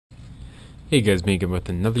Hey guys, me again with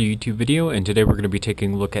another YouTube video, and today we're going to be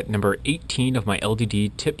taking a look at number 18 of my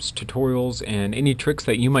LDD tips, tutorials, and any tricks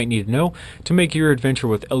that you might need to know to make your adventure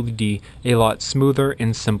with LDD a lot smoother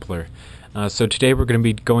and simpler. So today we're going to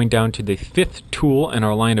be going down to the 5th tool in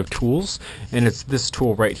our line of tools, and it's this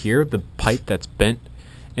tool right here, the pipe that's bent,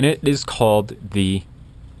 and it is called the,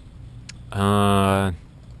 actually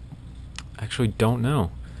don't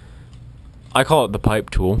know. I call it the pipe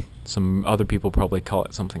tool. Some other people probably call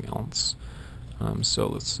it something else. So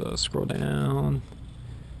let's scroll down.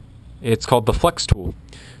 It's called the flex tool.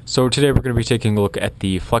 So today we're going to be taking a look at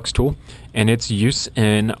the flex tool and its use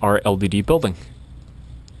in our LDD building.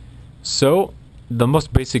 So the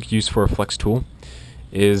most basic use for a flex tool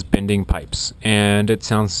is bending pipes, and it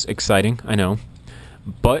sounds exciting, I know,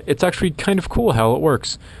 but it's actually kind of cool how it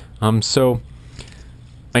works. So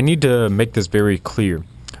I need to make this very clear.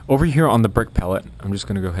 Over here on the brick palette, I'm just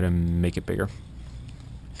going to go ahead and make it bigger.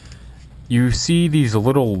 You see these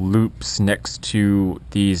little loops next to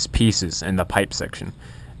these pieces in the pipe section,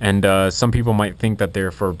 and some people might think that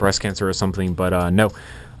they're for breast cancer or something, but no,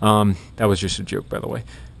 that was just a joke, by the way.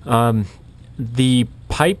 The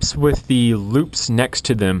pipes with the loops next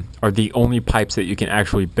to them are the only pipes that you can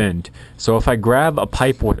actually bend. So if I grab a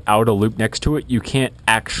pipe without a loop next to it, you can't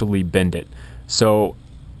actually bend it. So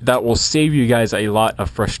that will save you guys a lot of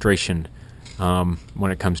frustration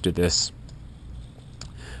when it comes to this.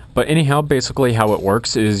 But anyhow, basically how it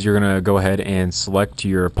works is you're going to go ahead and select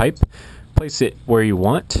your pipe, place it where you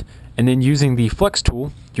want, and then using the flex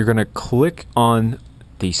tool, you're going to click on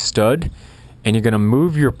the stud, and you're going to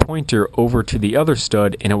move your pointer over to the other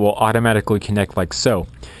stud, and it will automatically connect like so.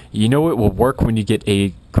 You know it will work when you get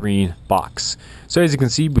a green box. So as you can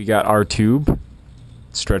see, we got our tube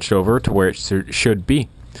stretched over to where it should be.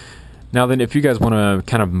 Now then, if you guys want to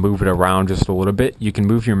kind of move it around just a little bit, you can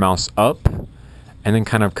move your mouse up and then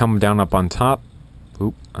kind of come down up on top.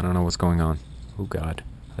 Oop, I don't know what's going on. Oh god,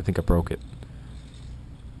 I think I broke it.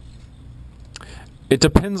 It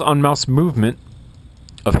depends on mouse movement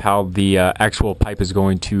of how the actual pipe is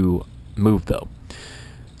going to move though.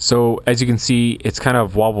 So as you can see, it's kind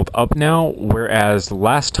of wobbled up now, whereas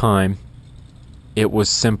last time it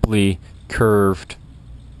was simply curved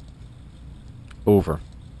over.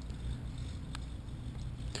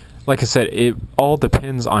 Like I said, it all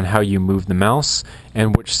depends on how you move the mouse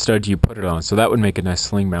and which stud you put it on. So that would make a nice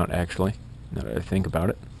sling mount, actually, now that I think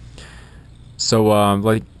about it. So,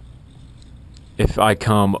 like, if I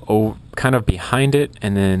come kind of behind it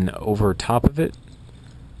and then over top of it,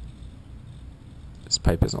 this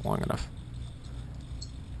pipe isn't long enough.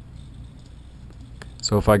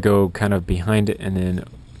 So if I go kind of behind it and then,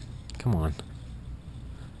 come on.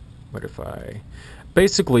 What if I...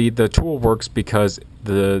 Basically, the tool works because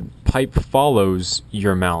the pipe follows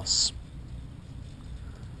your mouse.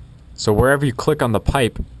 So wherever you click on the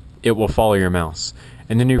pipe, it will follow your mouse.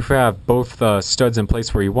 And then if you have both studs in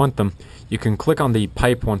place where you want them, you can click on the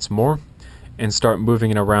pipe once more and start moving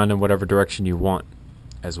it around in whatever direction you want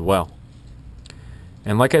as well.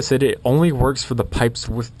 And like I said, it only works for the pipes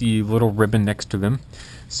with the little ribbon next to them.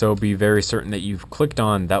 So be very certain that you've clicked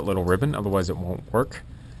on that little ribbon, otherwise it won't work.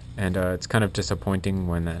 And it's kind of disappointing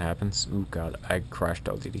when that happens. Ooh, God, I crashed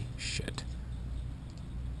LDD. Shit.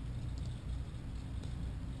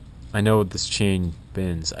 I know this chain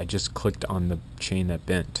bends. I just clicked on the chain that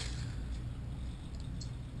bent.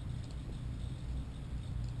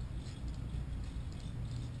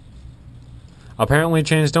 Apparently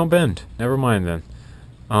chains don't bend. Never mind then.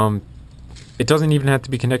 It doesn't even have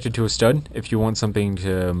to be connected to a stud if you want something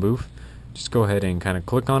to move. Just go ahead and kind of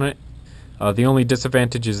click on it. The only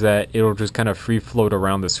disadvantage is that it'll just kind of free float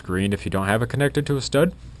around the screen if you don't have it connected to a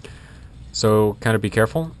stud. So kind of be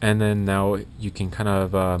careful. And then now you can kind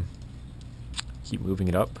of keep moving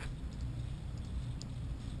it up.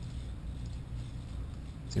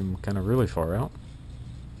 Seem kind of really far out.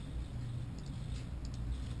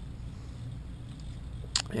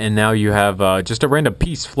 And now you have just a random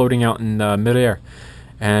piece floating out in midair.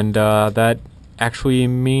 And that actually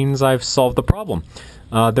means I've solved the problem.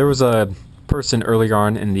 There was a person earlier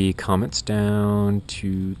on in the comments down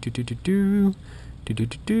to to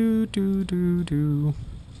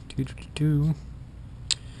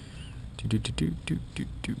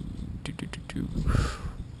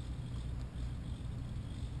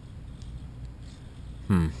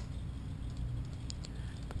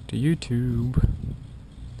YouTube.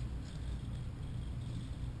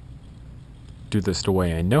 Do this the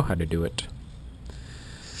way I know how to do it.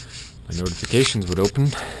 My notifications would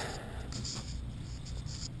open.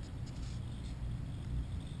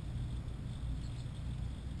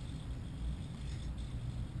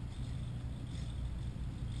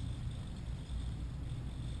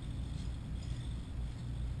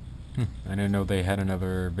 I didn't know they had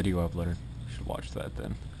another video uploader. Should watch that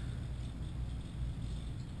then.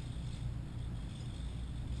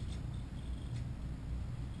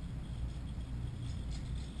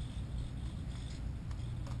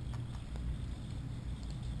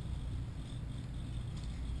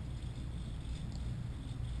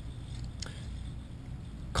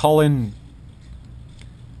 Colin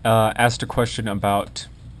asked a question about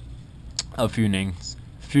a few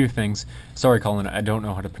things. Sorry, Colin, I don't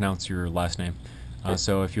know how to pronounce your last name,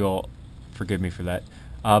 so if you'll forgive me for that.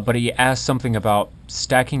 But he asked something about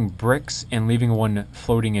stacking bricks and leaving one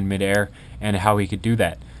floating in midair, and how he could do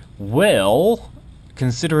that. Well,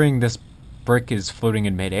 considering this brick is floating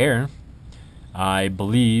in midair, I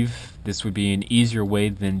believe this would be an easier way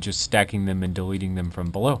than just stacking them and deleting them from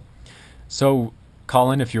below. So,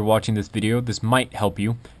 Colin, if you're watching this video, this might help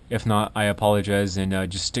you. If not, I apologize, and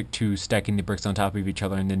just stick to stacking the bricks on top of each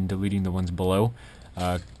other and then deleting the ones below.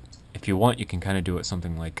 If you want, you can kind of do it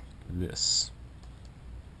something like this.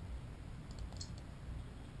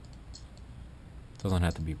 Doesn't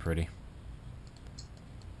have to be pretty.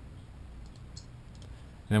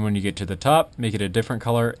 And then when you get to the top, make it a different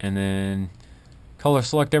color, and then color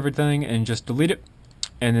select everything and just delete it.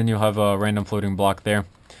 And then you'll have a random floating block there.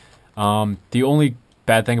 The only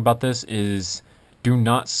bad thing about this is do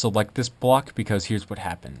not select this block, because here's what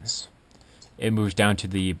happens. It moves down to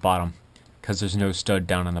the bottom because there's no stud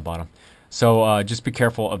down on the bottom. So just be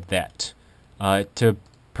careful of that. To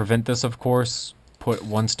prevent this, of course, put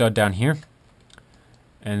one stud down here.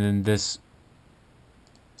 And then this...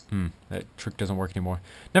 that trick doesn't work anymore.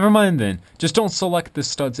 Never mind then. Just don't select the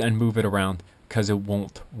studs and move it around, because it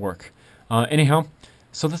won't work. Anyhow,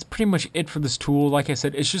 so that's pretty much it for this tool. Like I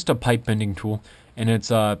said, it's just a pipe bending tool, and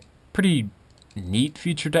it's a pretty neat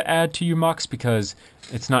feature to add to your mocks, because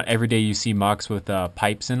it's not every day you see mocks with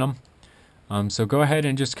pipes in them. So go ahead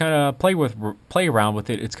and just kind of play around with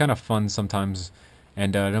it. It's kind of fun sometimes,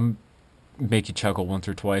 and it'll make you chuckle once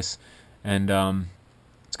or twice. And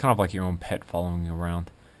it's kind of like your own pet following you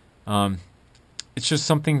around. It's just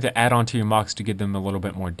something to add onto your mocks to give them a little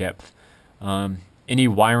bit more depth. Any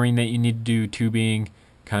wiring that you need to do, tubing,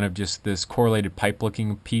 kind of just this correlated pipe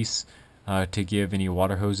looking piece to give any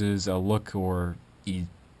water hoses a look, or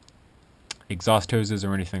exhaust hoses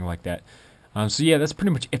or anything like that. So yeah, that's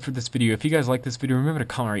pretty much it for this video. If you guys like this video, remember to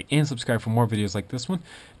comment, rate, and subscribe for more videos like this one.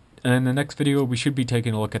 And in the next video, we should be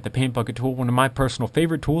taking a look at the paint bucket tool, one of my personal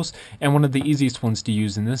favorite tools, and one of the easiest ones to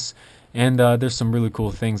use in this. And there's some really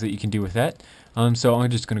cool things that you can do with that. So I'm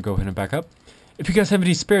just going to go ahead and back up. If you guys have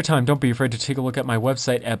any spare time, don't be afraid to take a look at my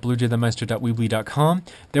website at bluejaythemeister.weebly.com.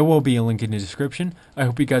 There will be a link in the description. I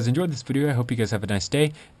hope you guys enjoyed this video. I hope you guys have a nice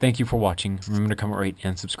day. Thank you for watching. Remember to comment, rate,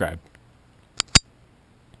 and subscribe.